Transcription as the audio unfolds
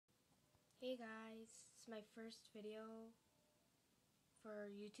Hey guys, it's my first video for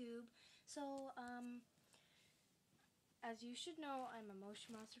YouTube. So, as you should know, I'm a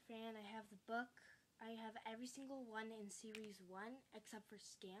Motion Monster fan. I have the book. I have every single one in Series 1 except for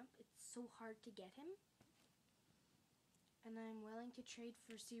Scamp. It's so hard to get him. And I'm willing to trade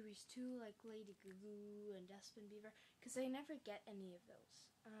for Series 2 like Lady Goo and Dustbin Beaver because I never get any of those.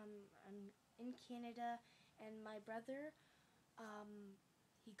 I'm in Canada and my brother,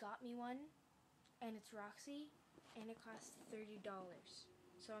 he got me one. And it's Roxy, and it costs $30.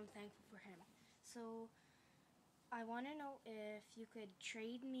 So I'm thankful for him. So I want to know if you could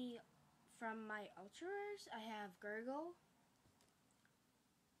trade me from my Ultra Rares. I have Gurgle,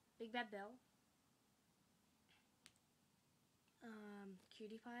 Big Bad Bill,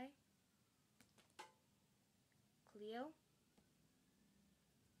 Cutie Pie, Cleo,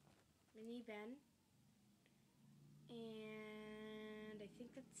 Mini Ben, and I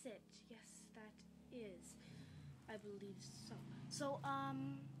think that's it. Yes, that is. I believe so. So, I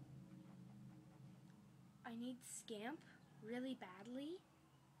need Scamp really badly,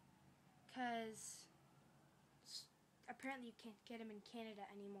 because apparently you can't get him in Canada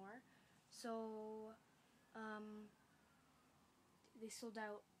anymore. So, they sold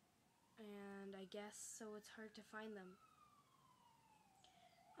out, and I guess so it's hard to find them.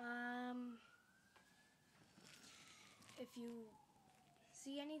 If you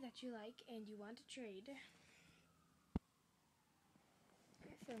see any that you like and you want to trade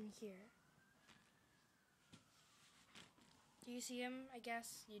from here. Do you see him? I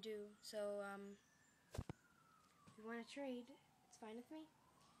guess you do. So, if you want to trade, it's fine with me.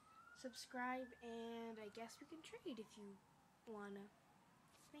 Subscribe, and I guess we can trade if you wanna.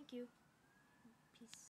 Thank you. Peace.